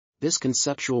This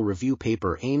conceptual review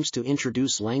paper aims to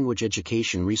introduce language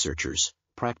education researchers,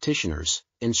 practitioners,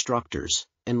 instructors,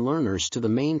 and learners to the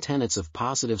main tenets of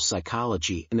positive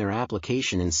psychology and their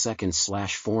application in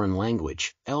second/foreign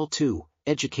language (L2)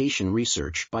 education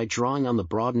research by drawing on the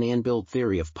broad and-build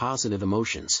theory of positive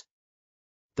emotions.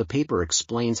 The paper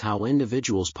explains how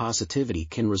individuals' positivity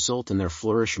can result in their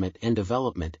flourishment and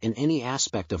development in any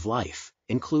aspect of life,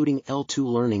 including L2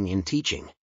 learning and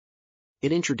teaching.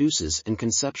 It introduces and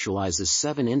conceptualizes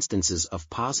 7 instances of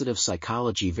positive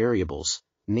psychology variables,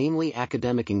 namely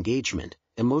academic engagement,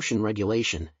 emotion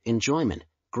regulation, enjoyment,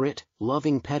 grit,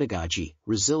 loving pedagogy,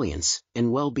 resilience,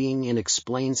 and well-being, and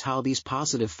explains how these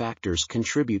positive factors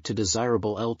contribute to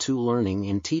desirable L2 learning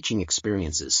and teaching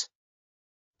experiences.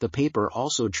 The paper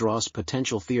also draws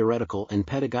potential theoretical and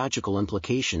pedagogical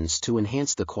implications to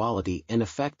enhance the quality and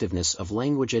effectiveness of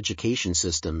language education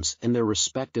systems and their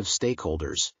respective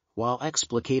stakeholders, while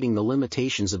explicating the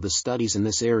limitations of the studies in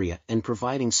this area and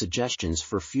providing suggestions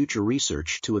for future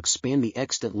research to expand the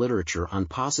extant literature on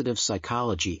positive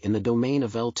psychology in the domain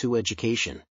of L2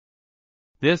 education.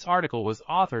 This article was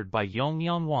authored by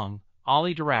Yongliang Wang,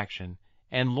 Ali Derakhshan,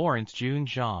 and Lawrence June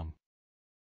Zhang.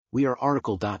 We are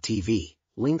RTCLTV,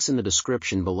 links in the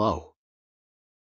description below.